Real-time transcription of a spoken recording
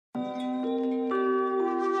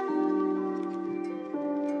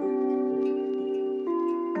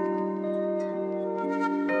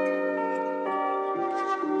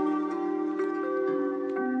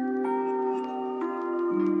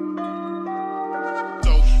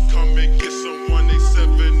and get some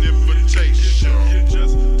 187 invitation. You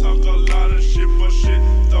just talk a lot of shit, but shit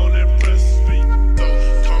don't impress me.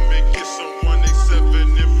 Come and get some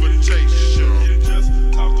 187 invitation. You just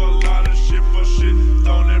talk a lot of shit, but shit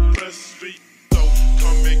don't impress me.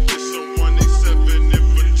 Come and get some 187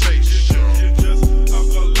 invitation. You just talk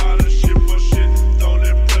a lot of shit, but shit don't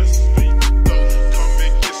impress me. Come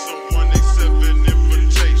and get some 187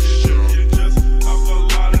 invitation. You just talk a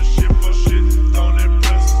lot of shit, but shit don't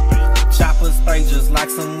impress me. Chopper spray just like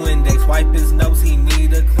some Windex. Wipe his nose, he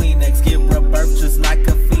need a Kleenex. Give birth just like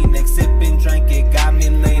a phoenix. Sip and drink, it got me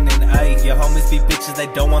leaning. Ayy, your homies be bitches, they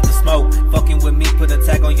don't want the smoke. Fucking with me, put a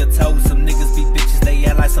tag on your toes. Some niggas be bitches, they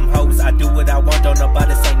act like some hoes. I do what I want, don't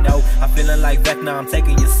nobody say no. I'm feeling like Vecna, I'm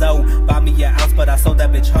taking your soul. Buy me an ounce, but I sold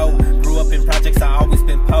that bitch hoe. Grew up in projects, I always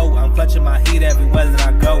been po. I'm clutching my heat everywhere that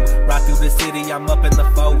I go. Ride through the city, I'm up in the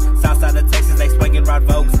foe. Southside of Texas, they swinging rod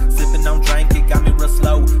votes. Sipping on drink, it got me real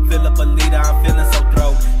slow. Fill up a liter, I'm feeling so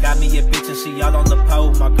throw. Got me a bitch and she all on the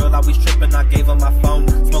pole. My girl always tripping, I gave her my phone.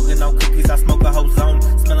 Smoking on cookies, I smoke a whole zone.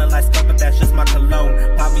 Smelling like skunk, but that's just my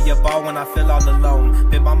cologne. Pop me a ball when I feel all alone.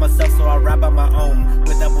 Been by myself, so I ride by my own.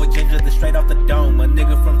 With that boy Ginger, the straight off the dome. A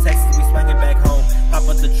nigga from Texas, we swinging back home. Pop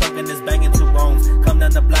up the trunk and it's banging 2 ohms. Come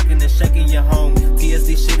down the block and it's shaking your home.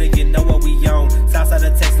 TSD shit and you know what we own. Southside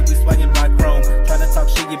of Texas, we swinging by chrome. Try to talk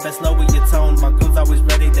shit, you best lower your tone. My goons always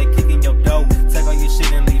ready, they kicking your dough. Take all your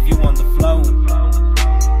shit and leave you on the floor.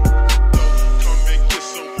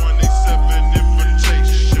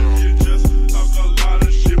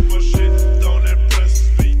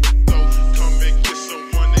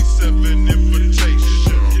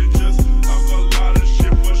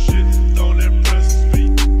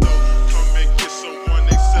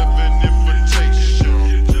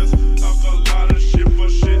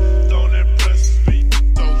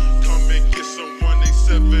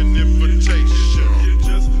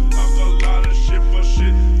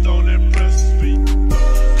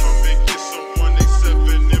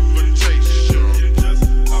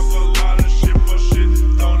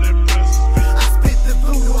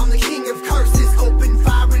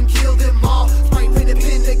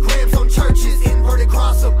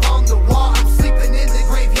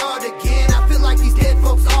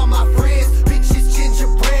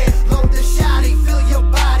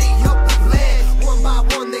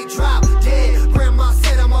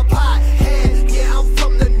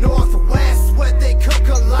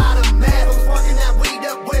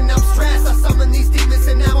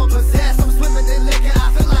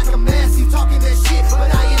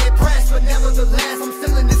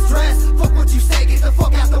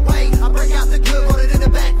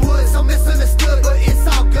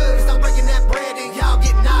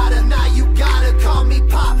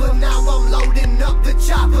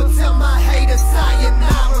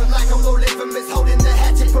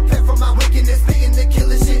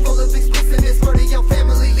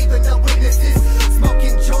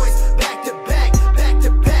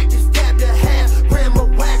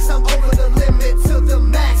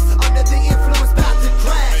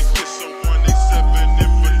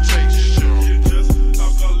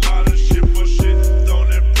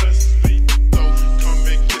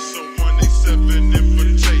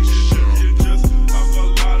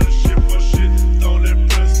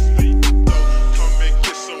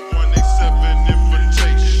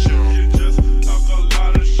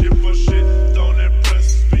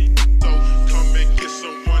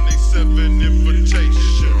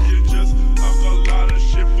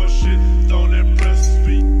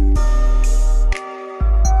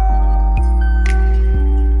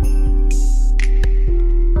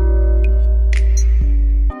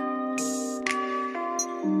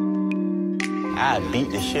 I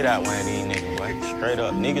beat the shit out one of these niggas, boy. Straight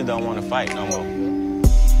up. Niggas don't want to fight no more.